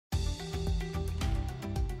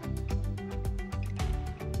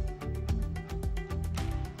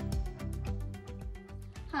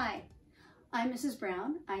Hi, I'm Mrs.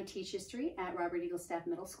 Brown. I teach history at Robert Eagle Staff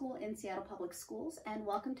Middle School in Seattle Public Schools, and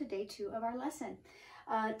welcome to day 2 of our lesson.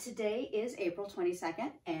 Today is April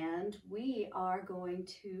 22nd, and we are going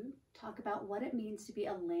to talk about what it means to be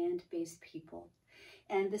a land-based people.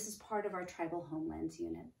 And this is part of our Tribal Homelands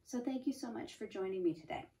unit. So thank you so much for joining me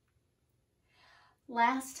today.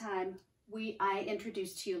 Last time, I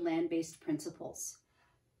introduced to you land-based principles: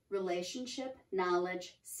 relationship,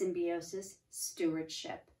 knowledge, symbiosis,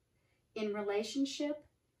 stewardship. In relationship,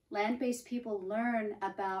 land-based people learn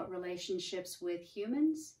about relationships with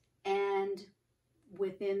humans and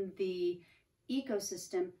within the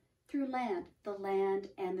ecosystem through land. The land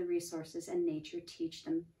and the resources and nature teach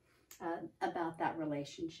them about that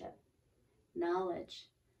relationship. Knowledge,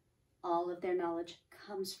 all of their knowledge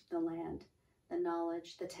comes from the land. The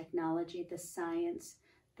knowledge, the technology, the science,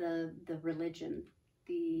 the religion,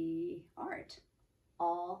 the art,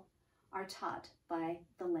 all are taught by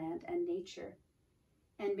the land and nature.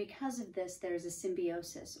 And because of this, there's a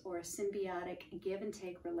symbiosis or a symbiotic give and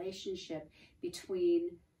take relationship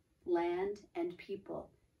between land and people.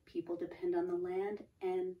 People depend on the land,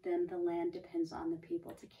 and then the land depends on the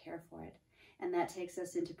people to care for it. And that takes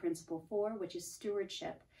us into principle 4, which is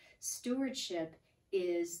stewardship. Stewardship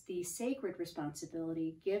is the sacred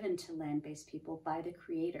responsibility given to land-based people by the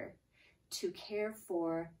Creator to care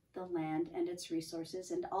for the land and its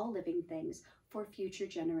resources and all living things for future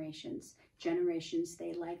generations, generations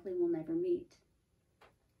they likely will never meet.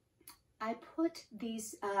 I put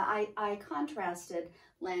these, I contrasted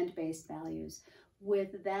land-based values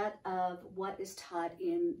with that of what is taught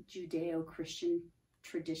in Judeo-Christian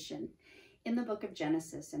tradition. In the book of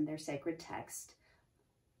Genesis, in their sacred text,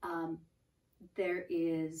 there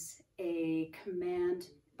is a command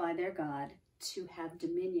by their God to have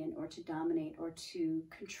dominion or to dominate or to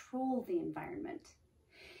control the environment.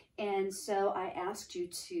 And so I asked you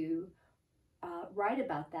to write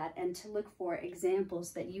about that and to look for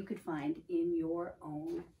examples that you could find in your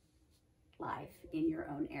own life, in your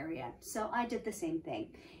own area. So I did the same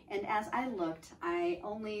thing. And as I looked, I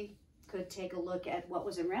only could take a look at what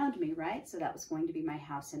was around me, right? So that was going to be my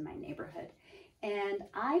house and my neighborhood. And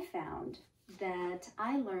I found that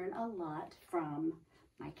I learn a lot from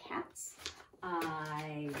my cats.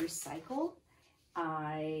 I recycle.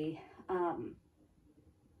 I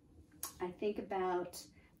think about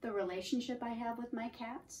the relationship I have with my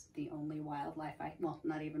cats, the only wildlife well,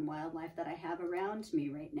 not even wildlife that I have around me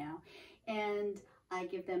right now. And I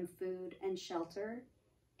give them food and shelter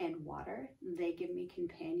and water. They give me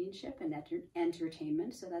companionship and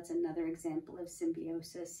entertainment. So that's another example of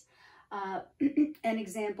symbiosis. An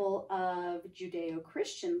example of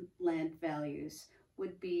Judeo-Christian land values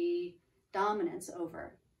would be dominance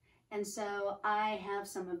over. And so I have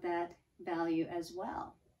some of that value as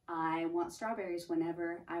well. I want strawberries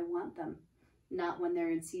whenever I want them, not when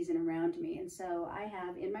they're in season around me. And so I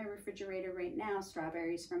have in my refrigerator right now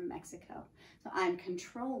strawberries from Mexico. So I'm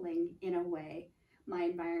controlling, in a way, my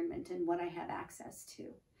environment and what I have access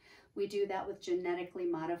to. We do that with genetically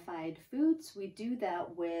modified foods. We do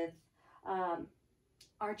that with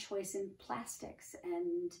our choice in plastics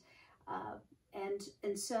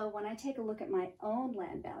and so when I take a look at my own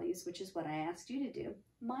land values, which is what I asked you to do,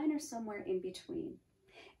 mine are somewhere in between.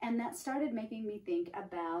 And that started making me think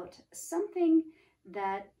about something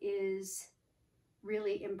that is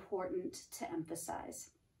really important to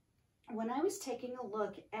emphasize. When I was taking a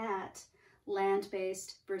look at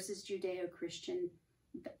land-based versus Judeo-Christian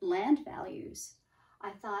land values,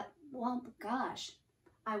 I thought, well, gosh,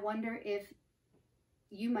 I wonder if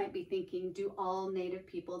you might be thinking, do all Native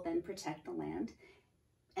people then protect the land?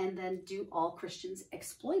 And then do all Christians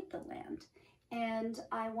exploit the land? And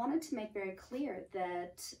I wanted to make very clear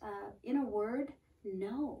that, in a word,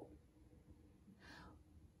 no.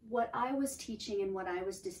 What I was teaching and what I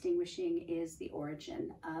was distinguishing is the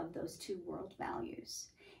origin of those two world values.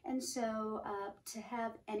 And so to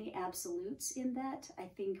have any absolutes in that, I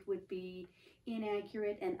think would be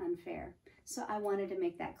inaccurate and unfair. So I wanted to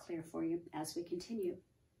make that clear for you as we continue.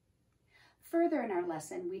 Further in our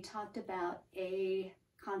lesson, we talked about a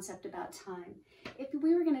concept about time. If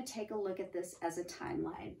we were going to take a look at this as a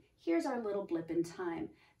timeline, here's our little blip in time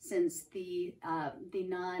since the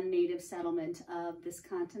non-native settlement of this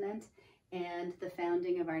continent and the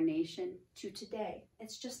founding of our nation to today.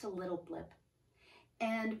 It's just a little blip.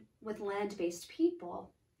 And with land-based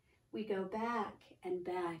people, we go back and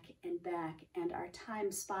back and back, and our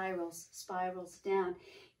time spirals down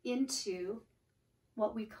into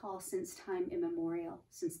what we call since time immemorial,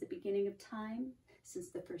 since the beginning of time, since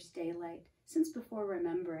the first daylight, since before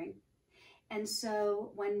remembering. And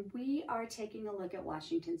so when we are taking a look at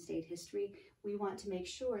Washington state history, we want to make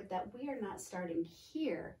sure that we are not starting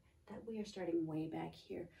here, that we are starting way back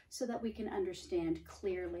here, so that we can understand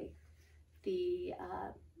clearly the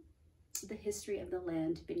history of the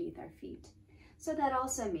land beneath our feet. So that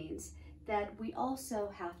also means that we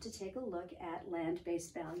also have to take a look at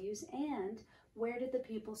land-based values and where did the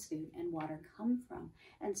people's food and water come from?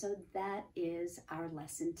 And so that is our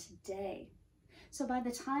lesson today. So by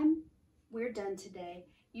the time we're done today,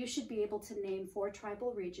 you should be able to name 4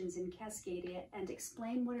 tribal regions in Cascadia and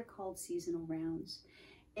explain what are called seasonal rounds.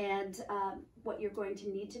 And what you're going to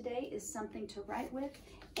need today is something to write with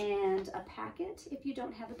and a packet. If you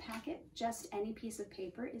don't have a packet, just any piece of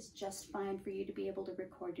paper is just fine for you to be able to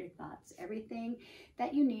record your thoughts. Everything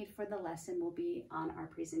that you need for the lesson will be on our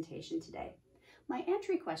presentation today. My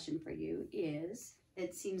entry question for you is,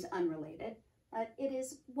 it seems unrelated, it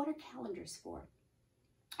is, what are calendars for?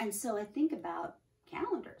 And so I think about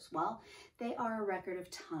calendars. Well, they are a record of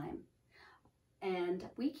time. And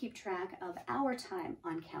we keep track of our time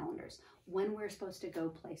on calendars, when we're supposed to go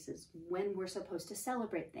places, when we're supposed to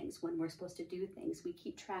celebrate things, when we're supposed to do things. We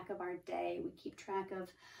keep track of our day. We keep track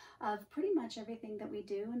of pretty much everything that we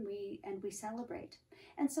do and we celebrate.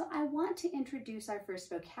 And so I want to introduce our first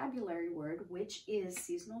vocabulary word, which is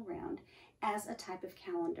seasonal round, as a type of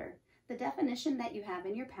calendar. The definition that you have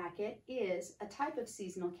in your packet is a type of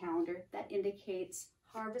seasonal calendar that indicates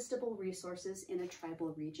harvestable resources in a tribal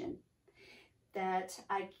region. That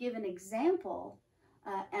I give an example,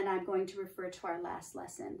 and I'm going to refer to our last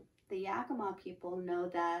lesson. The Yakima people know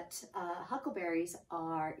that huckleberries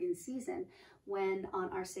are in season when on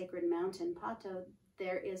our sacred mountain, Pato,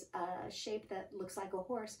 there is a shape that looks like a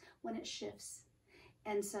horse when it shifts.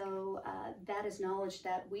 And so that is knowledge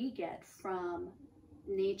that we get from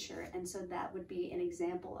nature. And so that would be an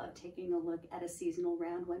example of taking a look at a seasonal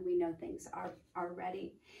round when we know things are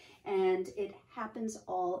ready. And it happens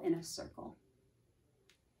all in a circle.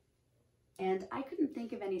 And I couldn't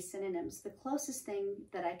think of any synonyms. The closest thing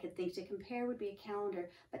that I could think to compare would be a calendar,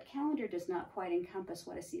 but calendar does not quite encompass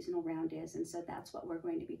what a seasonal round is, and so that's what we're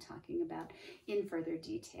going to be talking about in further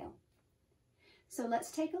detail. So let's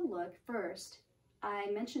take a look first. I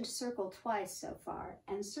mentioned circle twice so far,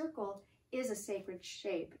 and circle is a sacred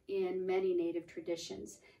shape in many Native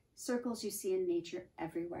traditions. Circles you see in nature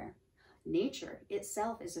everywhere. Nature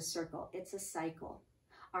itself is a circle, it's a cycle.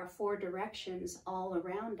 Our 4 directions all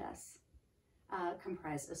around us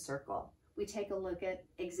comprise a circle. We take a look at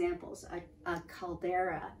examples, a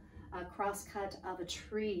caldera, a crosscut of a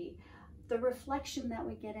tree, the reflection that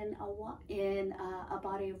we get in a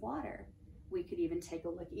body of water. We could even take a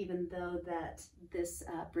look, even though that this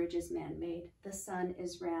bridge is man-made, the sun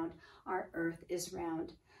is round, our earth is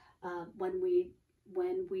round. When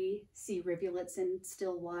we see rivulets in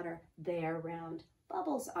still water, they are round,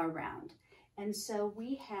 bubbles are round. And so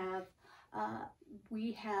we have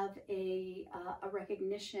a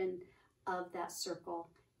recognition of that circle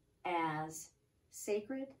as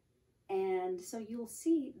sacred, and so you'll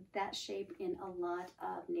see that shape in a lot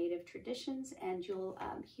of Native traditions, and you'll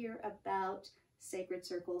hear about sacred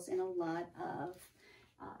circles in a lot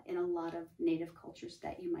of Native cultures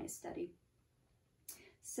that you might study.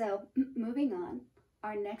 So moving on,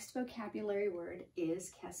 our next vocabulary word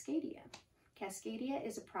is Cascadia. Cascadia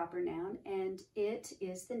is a proper noun, and it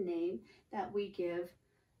is the name that we give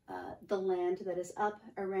the land that is up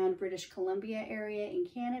around British Columbia area in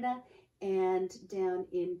Canada and down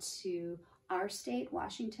into our state,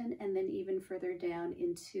 Washington, and then even further down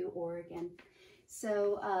into Oregon.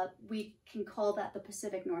 So we can call that the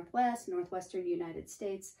Pacific Northwest, Northwestern United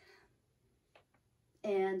States.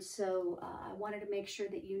 And so I wanted to make sure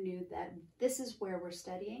that you knew that this is where we're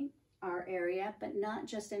studying our area, but not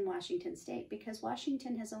just in Washington state, because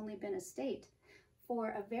Washington has only been a state for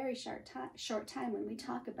a very short time when we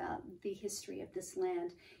talk about the history of this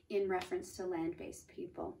land in reference to land-based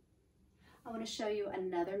people. I want to show you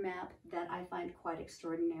another map that I find quite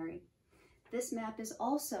extraordinary. This map is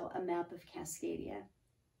also a map of Cascadia.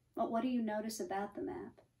 But what do you notice about the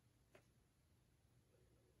map?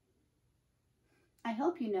 I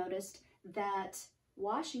hope you noticed that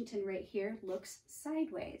Washington right here looks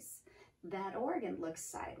sideways, that Oregon looks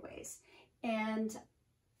sideways, and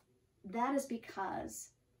that is because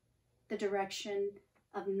the direction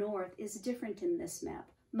of north is different in this map.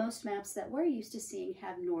 Most maps that we're used to seeing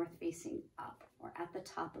have north facing up or at the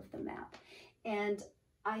top of the map. And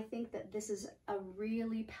I think that this is a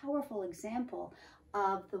really powerful example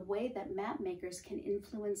of the way that map makers can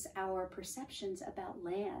influence our perceptions about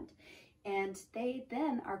land. And they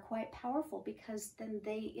then are quite powerful because then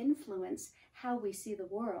they influence how we see the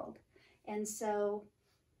world. And so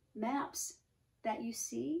maps that you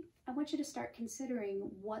see, I want you to start considering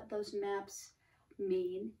what those maps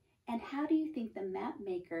mean, and how do you think the map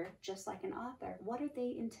maker, just like an author, what are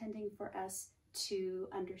they intending for us to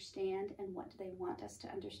understand, and what do they want us to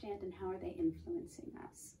understand, and how are they influencing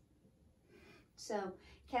us? So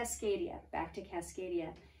Cascadia, back to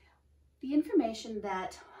Cascadia. The information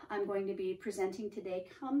that I'm going to be presenting today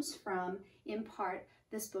comes from, in part,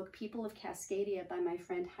 this book, People of Cascadia by my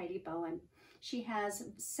friend Heidi Bowen. She has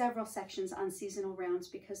several sections on seasonal rounds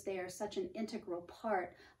because they are such an integral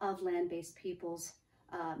part of land-based people's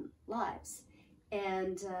lives.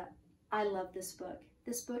 And I love this book.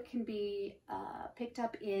 This book can be picked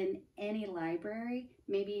up in any library,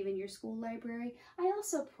 maybe even your school library. I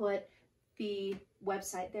also put the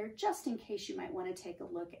website there just in case you might want to take a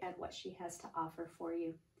look at what she has to offer for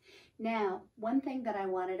you. Now, one thing that I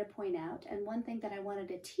wanted to point out, and one thing that I wanted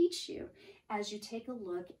to teach you as you take a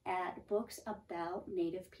look at books about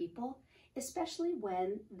Native people, especially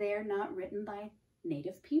when they're not written by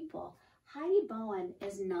Native people. Heidi Bowen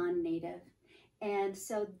is non-Native, and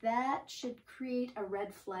so that should create a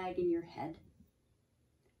red flag in your head.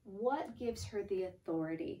 What gives her the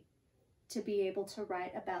authority to be able to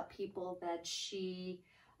write about people that she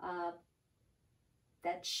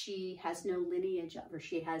has no lineage of, or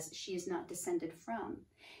she is not descended from?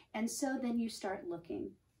 And so then you start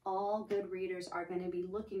looking. All good readers are going to be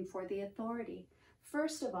looking for the authority.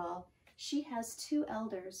 First of all, she has two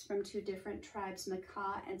elders from two different tribes,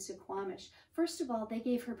 Makah and Suquamish. First of all, they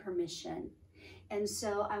gave her permission. And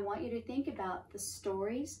so I want you to think about the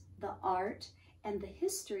stories, the art, and the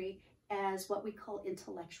history as what we call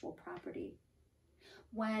intellectual property.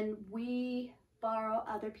 When we borrow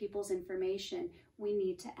other people's information, we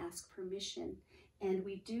need to ask permission. And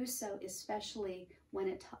we do so especially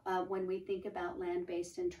when we think about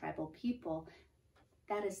land-based and tribal people.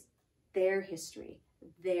 That is their history,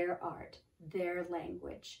 their art, their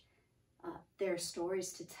language, their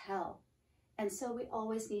stories to tell. And so we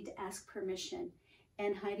always need to ask permission.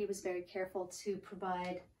 And Heidi was very careful to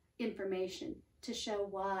provide information to show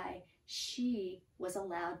why she was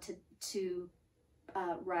allowed to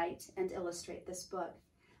write and illustrate this book.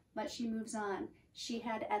 But she moves on. She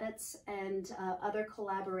had edits and other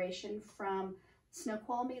collaboration from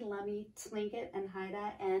Snoqualmie, Lummi, Tlingit, and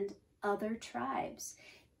Haida, and other tribes.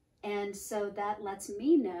 And so that lets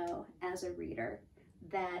me know as a reader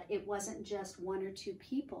that it wasn't just one or two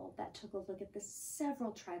people that took a look at the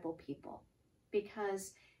several tribal people,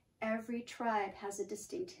 because every tribe has a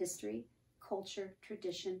distinct history, culture,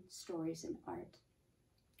 tradition, stories, and art,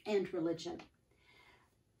 and religion.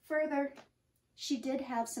 Further, she did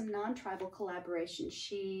have some non-tribal collaboration.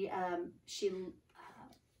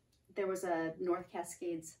 There was a North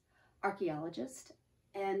Cascades archaeologist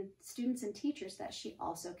and students and teachers that she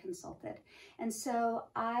also consulted. And so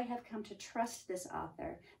I have come to trust this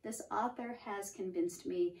author. This author has convinced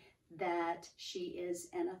me that she is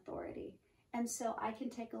an authority. And so I can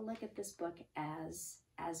take a look at this book as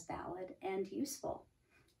valid and useful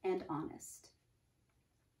and honest.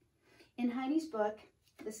 In Heidi's book,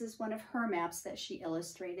 this is one of her maps that she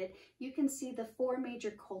illustrated. You can see the 4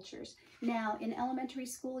 major cultures. Now, in elementary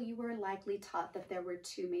school, you were likely taught that there were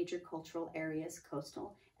 2 major cultural areas,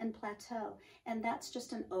 coastal and plateau. And that's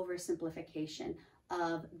just an oversimplification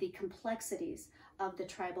of the complexities of the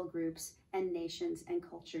tribal groups and nations and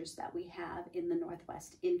cultures that we have in the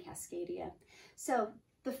Northwest in Cascadia. So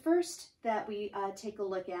the first that we take a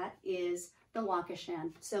look at is the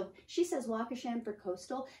Waukeshan. So she says Waukeshan for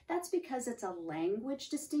coastal. That's because it's a language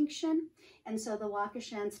distinction. And so the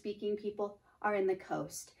Waukeshan speaking people are in the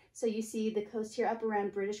coast. So you see the coast here up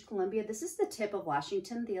around British Columbia. This is the tip of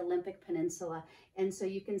Washington, the Olympic Peninsula. And so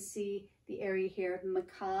you can see the area here,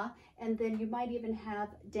 Makah, and then you might even have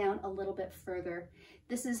down a little bit further.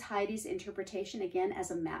 This is Heidi's interpretation, again,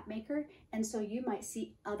 as a map maker. And so you might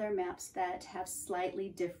see other maps that have slightly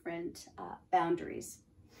different boundaries.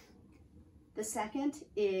 The second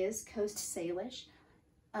is Coast Salish.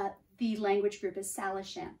 The language group is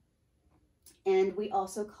Salishan. And we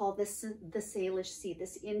also call this the Salish Sea.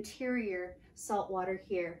 This interior saltwater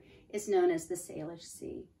here is known as the Salish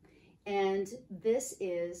Sea. And this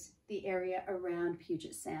is the area around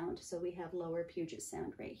Puget Sound. So we have lower Puget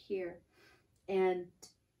Sound right here. And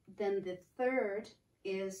then the third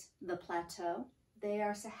is the Plateau. They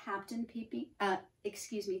are Sahaptin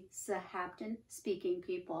speaking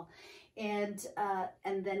people. And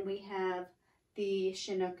then we have the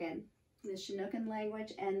Chinookan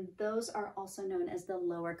language, and those are also known as the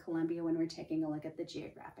Lower Columbia when we're taking a look at the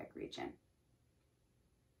geographic region.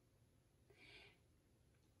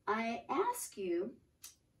 I ask you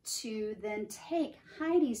to then take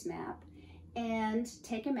Heidi's map and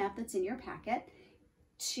take a map that's in your packet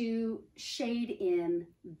to shade in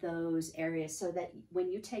those areas so that when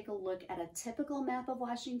you take a look at a typical map of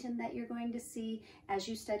Washington that you're going to see as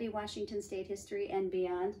you study Washington state history and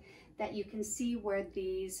beyond, that you can see where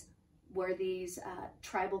these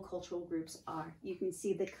tribal cultural groups are. You can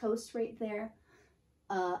see the coast right there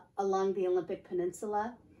along the Olympic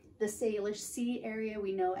Peninsula, the Salish Sea area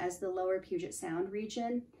we know as the Lower Puget Sound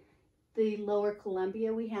region, the Lower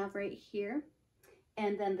Columbia we have right here,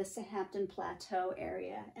 and then the Sahampton Plateau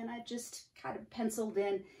area. And I just kind of penciled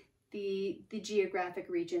in the geographic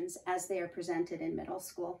regions as they are presented in middle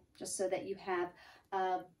school, just so that you have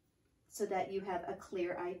a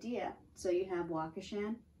clear idea. So you have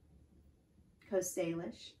Waukeshan, Coast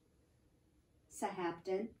Salish,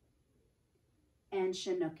 Sahampton, and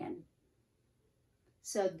Chinookan.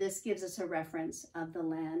 So this gives us a reference of the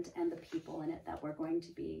land and the people in it that we're going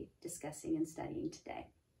to be discussing and studying today.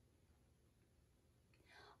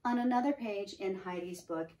 On another page in Heidi's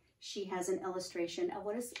book, she has an illustration of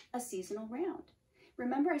what is a seasonal round.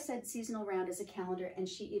 Remember I said seasonal round is a calendar, and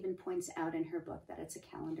she even points out in her book that it's a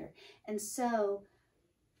calendar. And so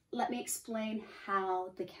let me explain how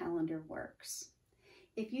the calendar works.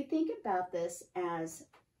 If you think about this as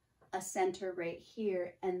a center right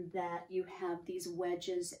here, and that you have these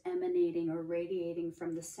wedges emanating or radiating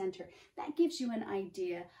from the center, that gives you an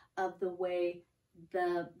idea of the way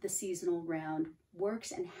the seasonal round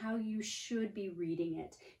works and how you should be reading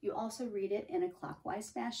it. You also read it in a clockwise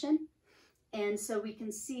fashion. And so we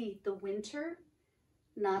can see the winter,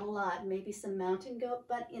 not a lot, maybe some mountain goat,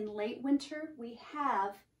 but in late winter we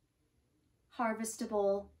have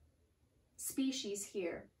harvestable species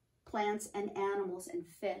here, plants and animals and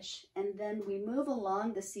fish. And then we move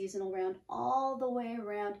along the seasonal round all the way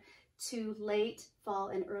around to late fall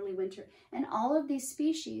and early winter. And all of these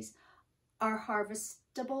species are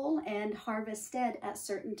harvestable and harvested at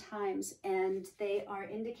certain times, and they are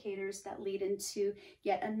indicators that lead into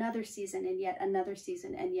yet another season and yet another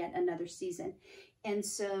season and yet another season. And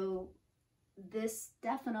so this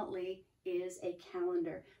definitely is a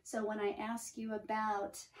calendar. So when I ask you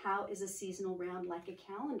about how is a seasonal round like a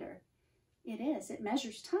calendar, it is. It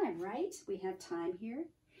measures time, right? We have time here.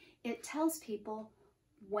 It tells people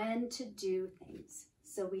when to do things.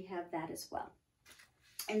 So we have that as well.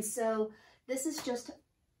 And so this is just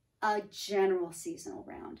a general seasonal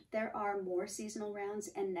round. There are more seasonal rounds,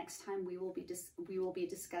 and next time we will be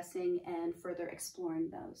discussing and further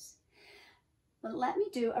exploring those. But let me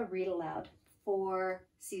do a read aloud for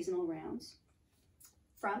seasonal rounds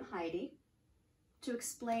from Heidi to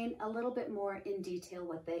explain a little bit more in detail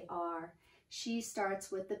what they are. She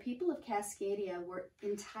starts with, the people of Cascadia were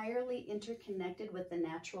entirely interconnected with the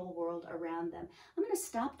natural world around them. I'm going to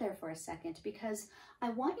stop there for a second because I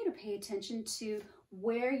want you to pay attention to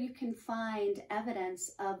where you can find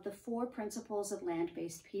evidence of the 4 principles of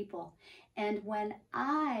land-based people. And when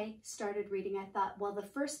I started reading, I thought, well, the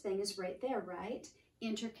first thing is right there, right?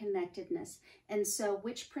 Interconnectedness. And so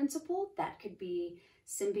which principle? That could be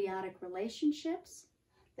symbiotic relationships.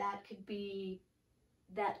 That could be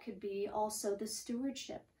also the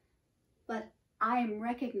stewardship. But I am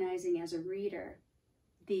recognizing as a reader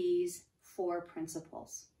these 4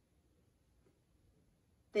 principles.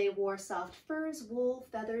 They wore soft furs, wool,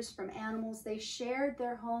 feathers from animals they shared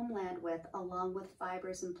their homeland with, along with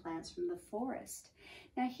fibers and plants from the forest.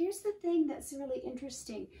 Now here's the thing that's really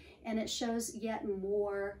interesting, and it shows yet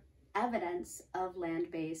more evidence of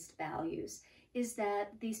land-based values, is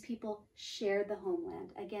that these people shared the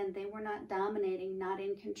homeland. Again, they were not dominating, not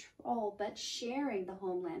in control, but sharing the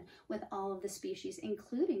homeland with all of the species,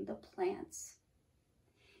 including the plants.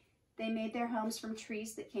 They made their homes from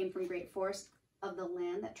trees that came from great forests of the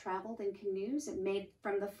land that traveled in canoes and made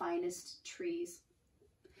from the finest trees.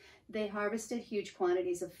 They harvested huge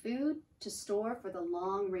quantities of food to store for the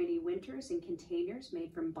long rainy winters in containers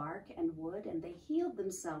made from bark and wood, and they healed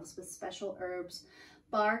themselves with special herbs,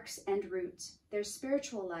 barks, and roots. Their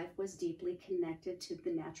spiritual life was deeply connected to the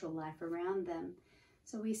natural life around them.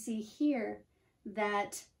 So we see here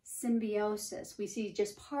that symbiosis, we see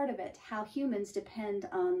just part of it, how humans depend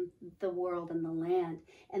on the world and the land.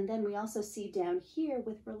 And then we also see down here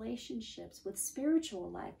with relationships, with spiritual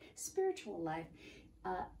life,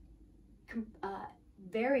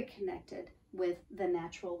 very connected with the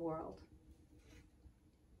natural world.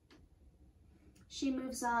 She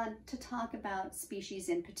moves on to talk about species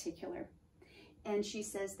in particular. And she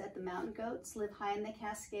says that the mountain goats live high in the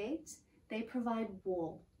Cascades. They provide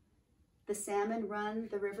wool. The salmon run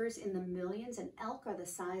the rivers in the millions, and elk are the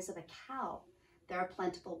size of a cow. There are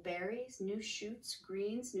plentiful berries, new shoots,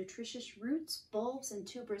 greens, nutritious roots, bulbs, and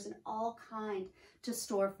tubers, and all kind to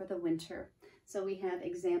store for the winter. So we have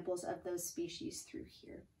examples of those species through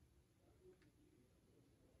here.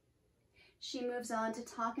 She moves on to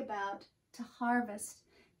talk about to harvest.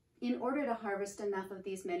 In order to harvest enough of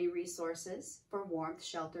these many resources for warmth,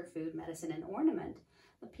 shelter, food, medicine, and ornament,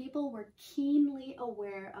 the people were keenly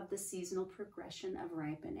aware of the seasonal progression of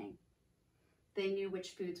ripening. They knew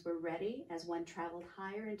which foods were ready as one traveled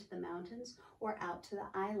higher into the mountains or out to the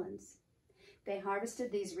islands. They harvested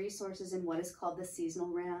these resources in what is called the seasonal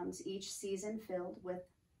rounds, each season filled with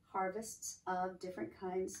harvests of different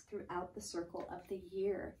kinds throughout the circle of the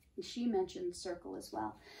year. And she mentioned circle as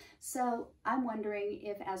well. So I'm wondering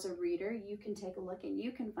if as a reader you can take a look and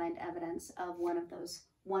you can find evidence of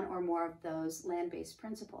one or more of those land-based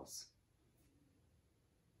principles.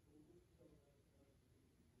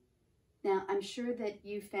 Now, I'm sure that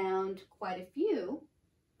you found quite a few.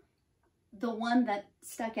 The one that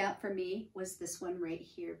stuck out for me was this one right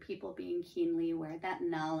here, people being keenly aware, that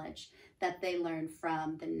knowledge that they learn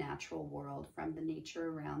from the natural world, from the nature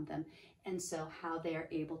around them, and so how they are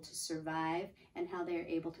able to survive and how they are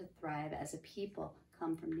able to thrive as a people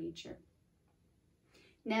come from nature.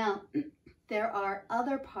 Now, there are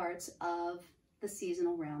other parts of the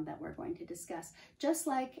seasonal round that we're going to discuss. Just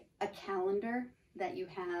like a calendar that you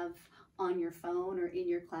have on your phone or in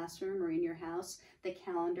your classroom or in your house, the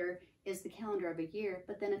calendar is the calendar of a year,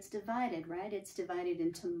 but then it's divided, right? It's divided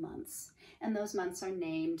into months, and those months are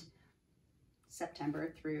named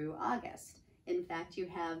September through August. In fact, you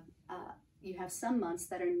have some months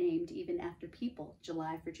that are named even after people.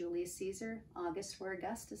 July for Julius Caesar, August for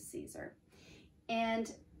Augustus Caesar.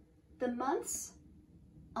 And the months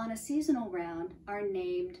on a seasonal round are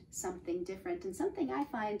named something different, and something I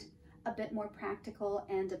find a bit more practical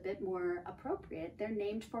and a bit more appropriate. They're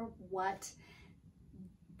named for what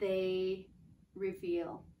they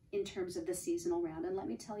reveal in terms of the seasonal round. And let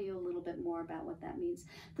me tell you a little bit more about what that means.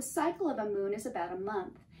 The cycle of a moon is about a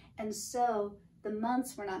month. And so the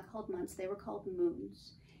months were not called months, they were called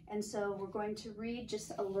moons. And so we're going to read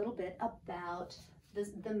just a little bit about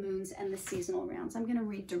the moons and the seasonal rounds. I'm going to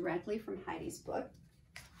read directly from Heidi's book.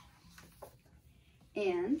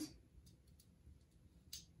 And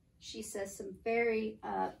she says some very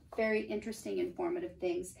interesting, informative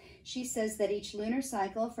things. She says that each lunar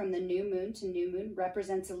cycle from the new moon to new moon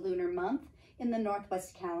represents a lunar month in the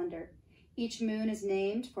Northwest calendar. Each moon is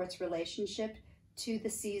named for its relationship to the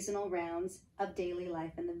seasonal rounds of daily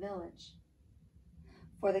life in the village.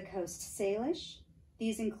 For the Coast Salish,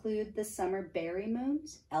 these include the summer berry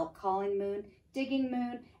moons, elk calling moon, digging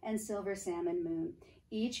moon, and silver salmon moon.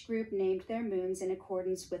 Each group named their moons in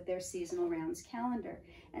accordance with their seasonal rounds calendar.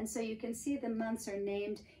 And so you can see the months are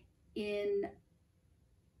named in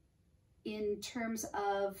terms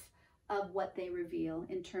of what they reveal,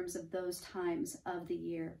 in terms of those times of the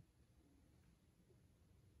year.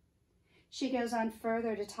 She goes on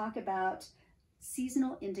further to talk about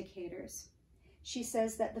seasonal indicators. She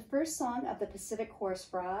says that the first song of the Pacific horse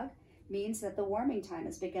frog means that the warming time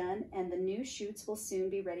has begun and the new shoots will soon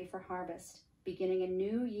be ready for harvest, beginning a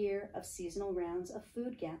new year of seasonal rounds of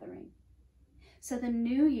food gathering. So the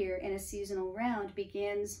new year in a seasonal round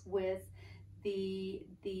begins with the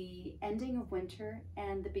ending of winter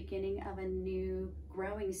and the beginning of a new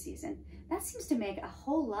growing season. That seems to make a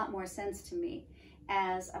whole lot more sense to me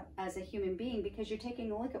as a human being, because you're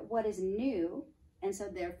taking a look at what is new, and so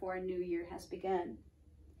therefore a new year has begun.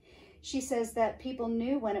 She says that people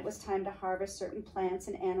knew when it was time to harvest certain plants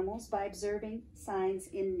and animals by observing signs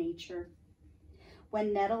in nature.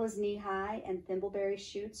 When nettle is knee-high and thimbleberry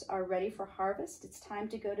shoots are ready for harvest, it's time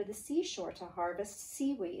to go to the seashore to harvest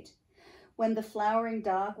seaweed. When the flowering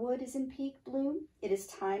dogwood is in peak bloom, it is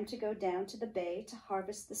time to go down to the bay to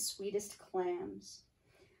harvest the sweetest clams.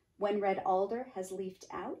 When red alder has leafed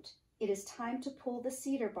out, it is time to pull the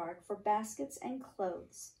cedar bark for baskets and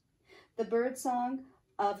clothes. The birdsong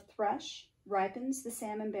of thrush ripens the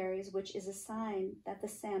salmon berries, which is a sign that the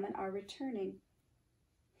salmon are returning.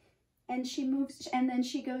 And then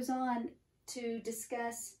she goes on to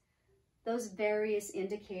discuss those various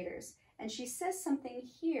indicators. And she says something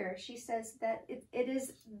here. She says that it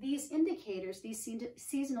is these indicators, these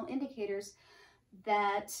seasonal indicators,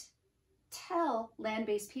 that tell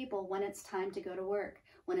land-based people when it's time to go to work,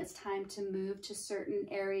 when it's time to move to certain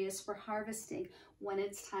areas for harvesting, when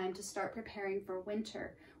it's time to start preparing for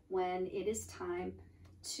winter, when it is time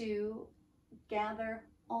to gather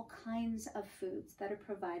all kinds of foods that are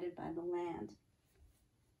provided by the land.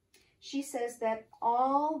 She says that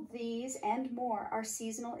all these and more are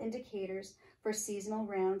seasonal indicators for seasonal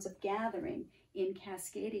rounds of gathering in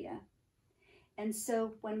Cascadia. And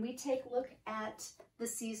so when we take a look at the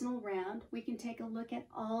seasonal round, we can take a look at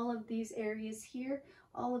all of these areas here,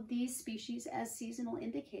 all of these species as seasonal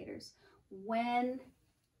indicators. When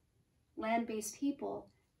land-based people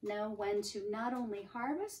know when to not only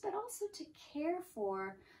harvest, but also to care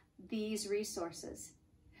for these resources.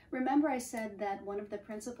 Remember, I said that one of the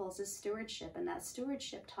principles is stewardship, and that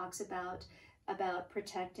stewardship talks about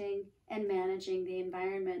protecting and managing the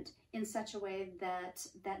environment in such a way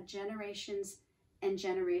that generations and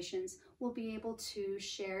generations will be able to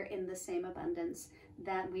share in the same abundance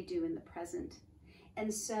that we do in the present.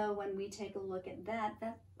 And so when we take a look at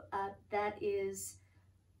that is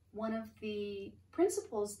one of the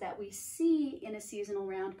principles that we see in a seasonal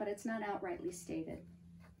round, but it's not outrightly stated.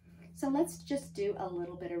 So let's just do a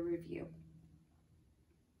little bit of review.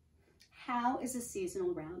 How is a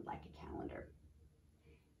seasonal round like a calendar?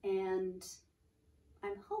 And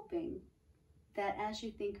I'm hoping that as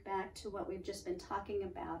you think back to what we've just been talking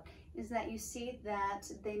about, is that you see that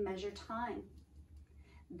they measure time,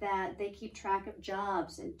 that they keep track of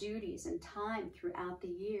jobs and duties and time throughout the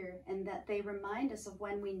year, and that they remind us of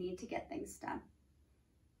when we need to get things done.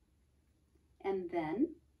 And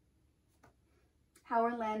then, how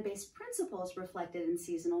are land-based principles reflected in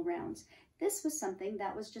seasonal rounds? This was something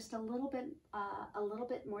that was just a little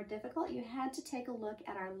bit more difficult. You had to take a look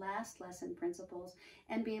at our last lesson principles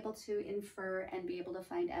and be able to infer and be able to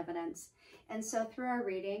find evidence. And so through our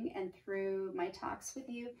reading and through my talks with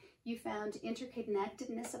you, you found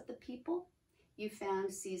interconnectedness of the people, you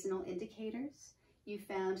found seasonal indicators, you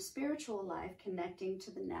found spiritual life connecting to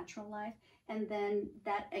the natural life, and then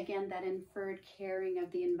that, again, that inferred caring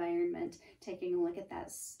of the environment, taking a look at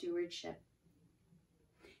that stewardship.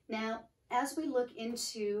 Now, as we look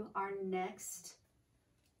into our next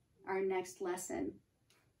lesson,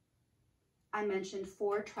 I mentioned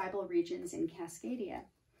 4 tribal regions in Cascadia,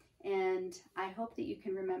 and I hope that you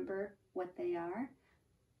can remember what they are.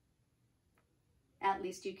 At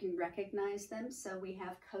least you can recognize them. So we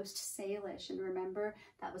have Coast Salish, and remember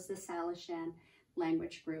that was the Salishan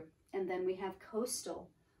language group. And then we have Coastal,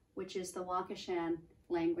 which is the Wakashan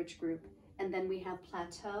language group. And then we have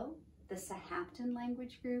Plateau, the Sahaptin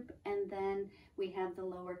language group. And then we have the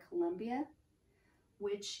Lower Columbia,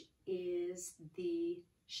 which is the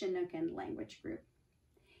Chinookan language group.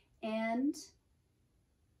 And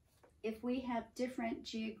if we have different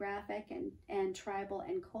geographic and tribal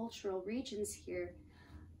and cultural regions here,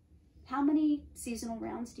 how many seasonal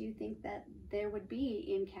rounds do you think that there would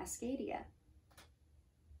be in Cascadia?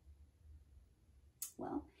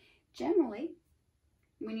 Well, generally,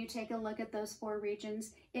 when you take a look at those 4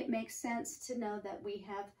 regions, it makes sense to know that we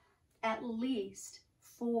have at least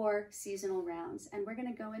 4 seasonal rounds, and we're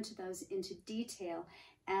going to go into those into detail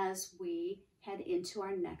as we head into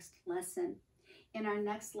our next lesson. In our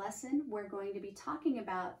next lesson, we're going to be talking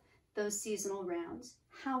about those seasonal rounds.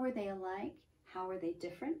 How are they alike? How are they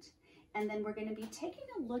different? And then we're going to be taking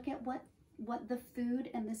a look at what the food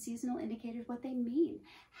and the seasonal indicators, what they mean,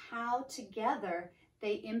 how together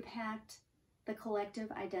they impact the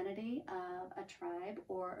collective identity of a tribe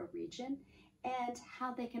or a region, and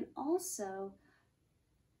how they can also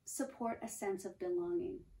support a sense of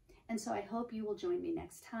belonging. And so I hope you will join me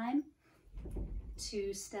next time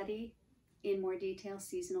to study in more detail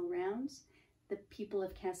seasonal rounds, the people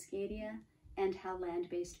of Cascadia, and how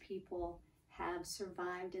land-based people have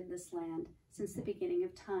survived in this land since the beginning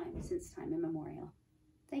of time, since time immemorial.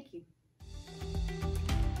 Thank you.